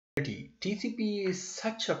TCP is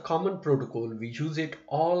such a common protocol, we use it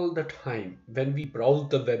all the time when we browse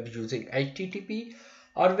the web using HTTP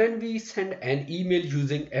or when we send an email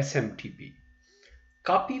using SMTP,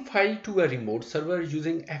 copy file to a remote server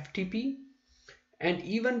using FTP, and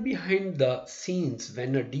even behind the scenes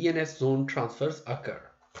when a DNS zone transfers occur.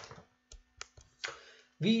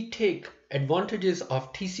 We take advantages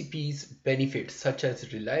of TCP's benefits such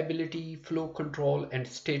as reliability, flow control, and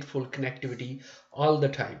stateful connectivity all the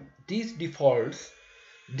time. These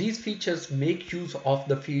features make use of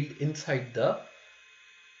the field inside the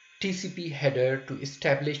TCP header to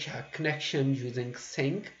establish a connection using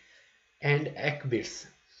sync and ACK bits.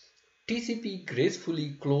 TCP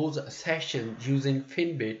gracefully closes a session using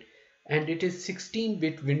FIN bit, and it is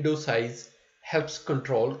 16-bit window size helps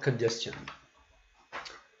control congestion.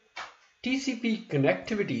 TCP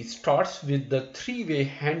connectivity starts with the three-way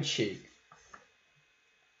handshake,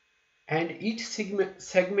 and each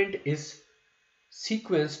segment is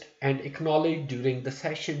sequenced and acknowledged during the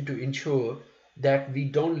session to ensure that we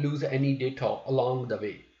don't lose any data along the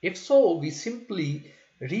way. If so, we simply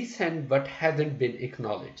resend what hasn't been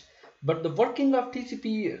acknowledged. But the working of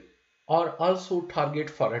TCP are also target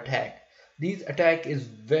for attack. These attack is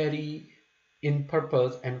vary in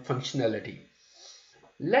purpose and functionality.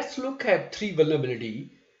 Let's look at three vulnerabilities.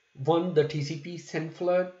 1. The TCP SYN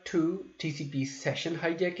flood, 2. TCP session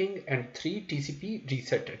hijacking, and 3. TCP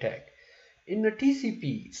reset attack. In a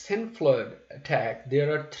TCP SYN flood attack,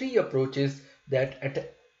 there are three approaches that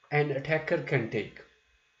an attacker can take.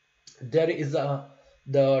 There is the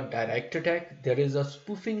direct attack, there is a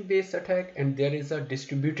spoofing based attack, and there is a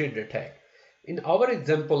distributed attack. In our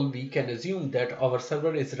example, we can assume that our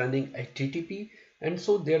server is running HTTP, and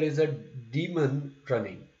so there is a daemon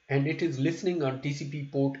running, and it is listening on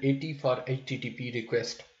TCP port 80 for HTTP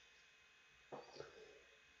request.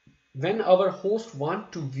 When our host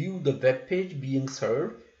wants to view the web page being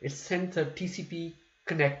served, it sends a TCP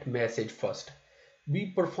connect message first. We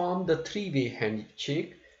perform the three-way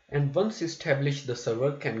handshake, and once established, the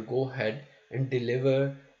server can go ahead and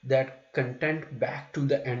deliver that content back to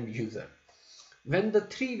the end user. When the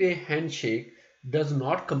three-way handshake does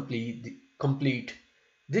not complete,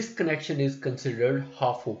 this connection is considered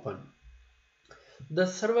half open. The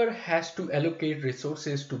server has to allocate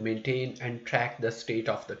resources to maintain and track the state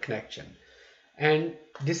of the connection, and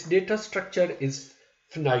this data structure is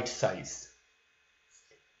finite size.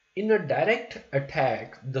 In a direct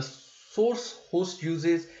attack, the source host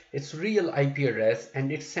uses its real IP address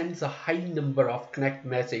and it sends a high number of connect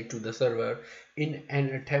message to the server in an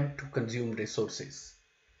attempt to consume resources.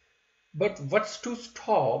 But what's to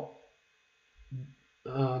stop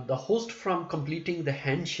the host from completing the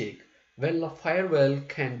handshake? Well, a firewall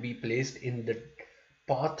can be placed in the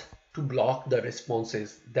path to block the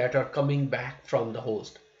responses that are coming back from the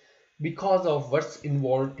host. Because of what's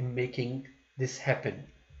involved in making this happen,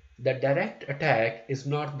 the direct attack is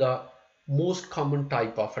not the most common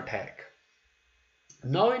type of attack.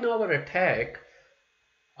 Now in our attack,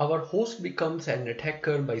 our host becomes an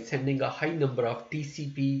attacker by sending a high number of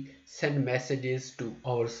TCP SYN messages to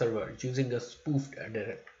our server using a spoofed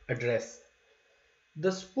address.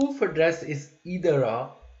 The spoof address is either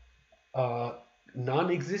a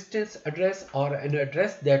non-existent address or an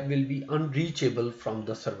address that will be unreachable from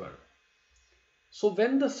the server. So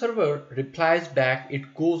when the server replies back,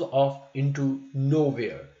 it goes off into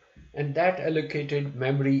nowhere, and that allocated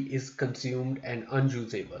memory is consumed and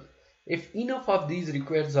unusable. If enough of these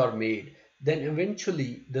requests are made, then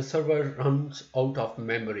eventually the server runs out of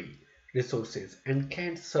memory resources and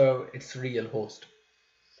can't serve its real host.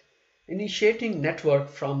 Initiating network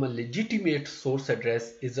from a legitimate source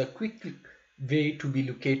address is a quick way to be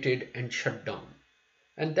located and shut down.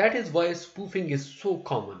 And that is why spoofing is so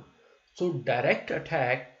common. So direct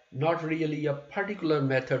attack, not really a particular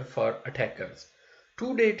method for attackers.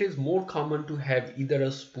 Today it is more common to have either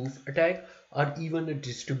a spoof attack or even a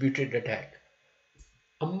distributed attack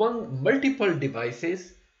among multiple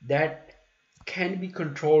devices that can be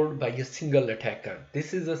controlled by a single attacker.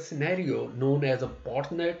 This is a scenario known as a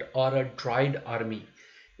botnet or a droid army.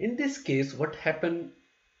 In this case, what happens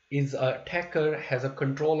is an attacker has a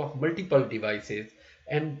control of multiple devices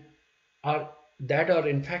and that are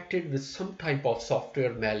infected with some type of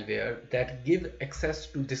software malware that give access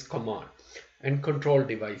to this command and control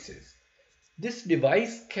devices. This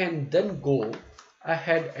device can then go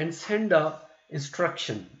ahead and send a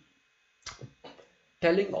instruction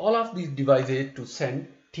telling all of these devices to send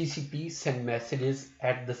TCP SYN messages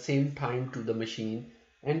at the same time to the machine,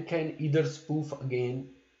 and can either spoof again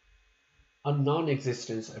a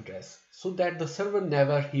non-existent address so that the server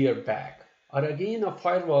never hear back, or again a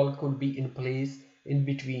firewall could be in place in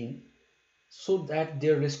between so that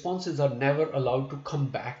their responses are never allowed to come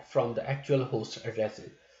back from the actual host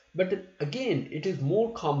addresses. But again, it is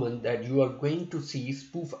more common that you are going to see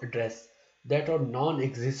spoof addresses that are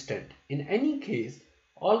non-existent. In any case,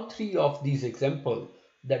 all three of these examples,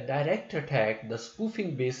 the direct attack, the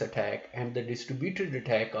spoofing based attack, and the distributed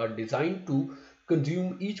attack, are designed to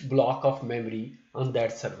consume each block of memory on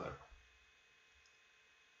that server.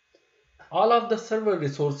 All of the server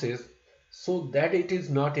resources so that it is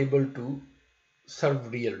not able to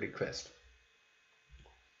serve real request.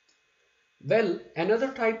 Well,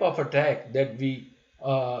 another type of attack that we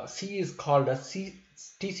see is called a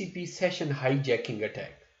TCP session hijacking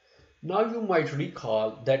attack. Now you might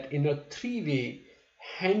recall that in a three-way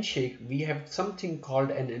handshake we have something called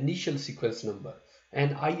an initial sequence number,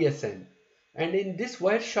 an ISN, and in this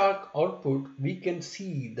Wireshark output we can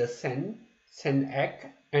see the SYN,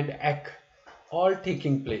 SYN-ACK and ACK all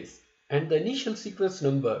taking place, and the initial sequence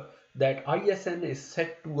number, that ISN, is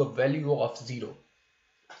set to a value of 0.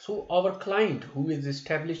 So our client who is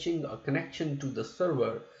establishing a connection to the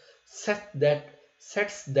server sets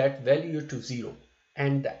that value to 0,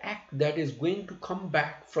 and the ACK that is going to come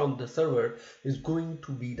back from the server is going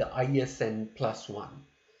to be the ISN plus 1.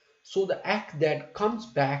 So the ACK that comes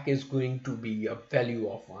back is going to be a value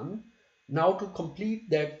of 1. Now to complete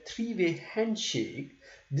that three-way handshake,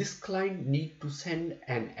 this client needs to send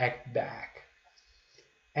an ACK back,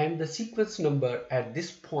 and the sequence number at this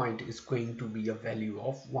point is going to be a value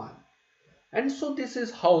of 1. And so this is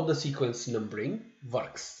how the sequence numbering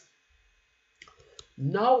works.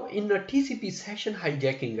 Now in a TCP session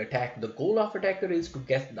hijacking attack, the goal of attacker is to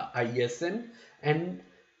get the ISN and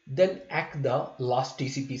then ACK the last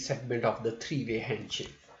TCP segment of the three-way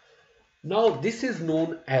handshake. Now this is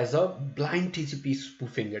known as a blind TCP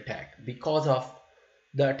spoofing attack because of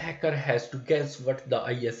the attacker has to guess what the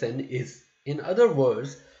ISN is. In other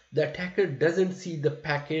words, the attacker doesn't see the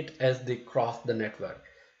packet as they cross the network.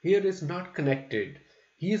 Here is not connected.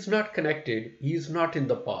 He is not connected. He is not in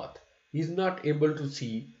the path. He is not able to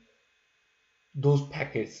see those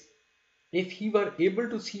packets. If he were able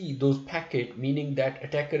to see those packets, meaning that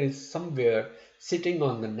attacker is somewhere sitting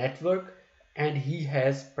on the network and he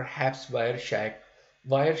has perhaps Wireshark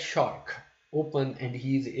open and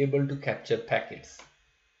he is able to capture packets.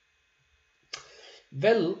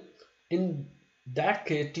 Well, in that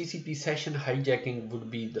case, TCP session hijacking would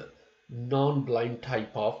be the non-blind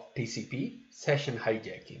type of TCP session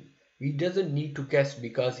hijacking. He doesn't need to guess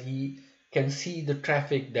because he can see the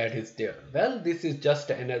traffic that is there. Well, this is just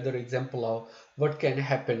another example of what can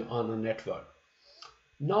happen on a network.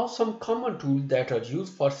 Now some common tools that are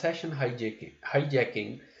used for session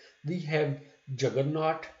hijacking, we have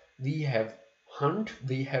Juggernaut, we have Hunt,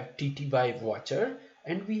 we have TTY Watcher,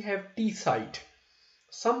 and we have T-Site.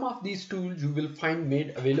 Some of these tools you will find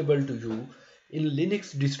made available to you in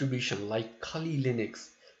Linux distribution like Kali Linux,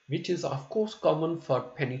 which is of course common for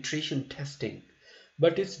penetration testing,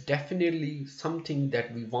 but it's definitely something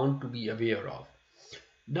that we want to be aware of.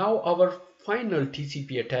 Now our final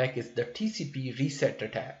TCP attack is the TCP Reset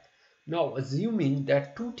Attack. Now assuming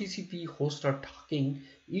that two TCP hosts are talking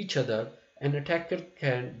each other, an attacker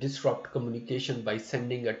can disrupt communication by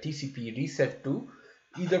sending a TCP reset to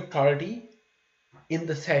either party in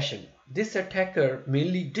the session. This attacker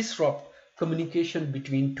mainly disrupts communication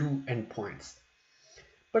between two endpoints.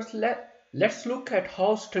 But let's look at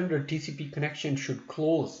how standard TCP connection should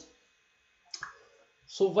close.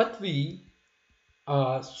 So what we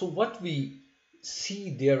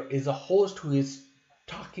see there is a host who is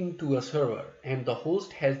talking to a server, and the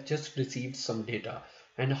host has just received some data,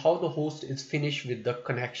 and how the host is finished with the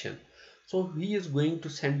connection. So he is going to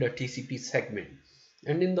send a TCP segment,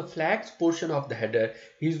 and in the flags portion of the header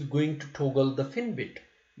he is going to toggle the FIN bit.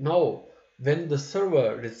 Now when the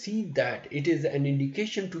server receives that, it is an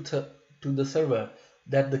indication to the server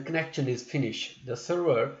that the connection is finished. The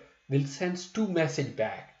server will send two messages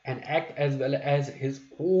back, an ACK as well as his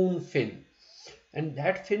own FIN, and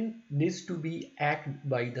that FIN needs to be ACKed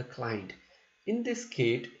by the client. In this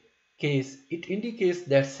case it indicates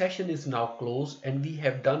that session is now closed and we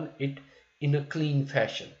have done it in a clean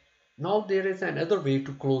fashion. Now there is another way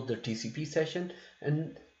to close the TCP session,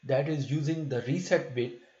 and that is using the reset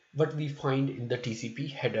bit what we find in the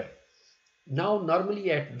TCP header. Now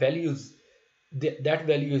normally at values, that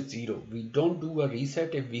value is 0. We don't do a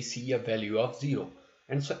reset if we see a value of 0,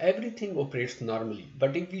 and so everything operates normally.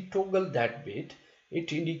 But if we toggle that bit,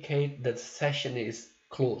 it indicates that the session is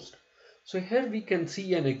closed. So here we can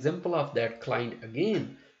see an example of that client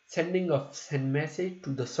again sending a send message to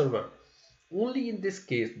the server. Only in this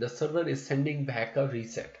case the server is sending back a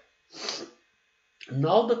reset.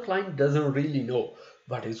 Now the client doesn't really know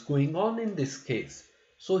what is going on in this case.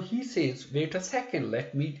 So he says, wait a second,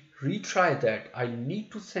 let me retry that. I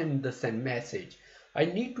need to send the SYN message. I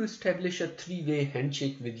need to establish a three-way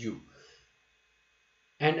handshake with you.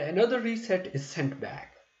 And another reset is sent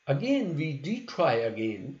back. Again, we retry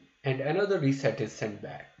again and another reset is sent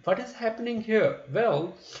back. What is happening here?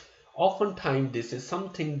 Well, oftentimes this is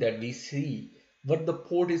something that we see, but the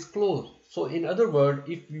port is closed. So in other words,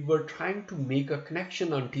 if we were trying to make a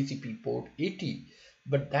connection on TCP port 80,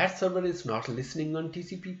 but that server is not listening on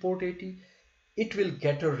TCP port 80, it will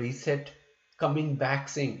get a reset coming back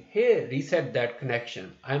saying, hey, reset that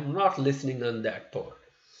connection. I'm not listening on that port.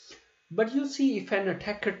 But you see, if an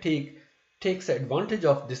attacker takes advantage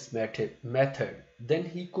of this method, then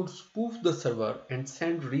he could spoof the server and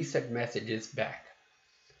send reset messages back,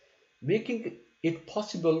 making it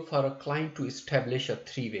possible for a client to establish a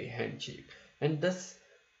three-way handshake and thus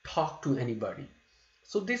talk to anybody.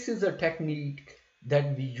 So this is a technique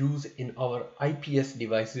that we use in our IPS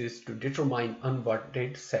devices to determine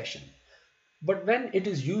unwanted session. But when it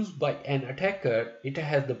is used by an attacker, it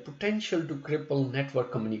has the potential to cripple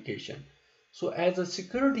network communication. So as a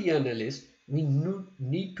security analyst, we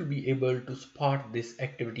need to be able to spot this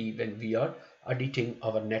activity when we are auditing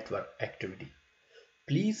our network activity.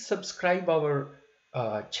 Please subscribe our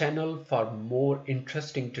channel for more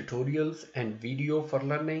interesting tutorials and video for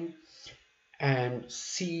learning, and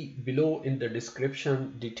see below in the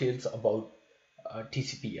description details about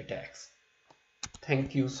TCP attacks.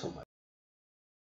 Thank you so much.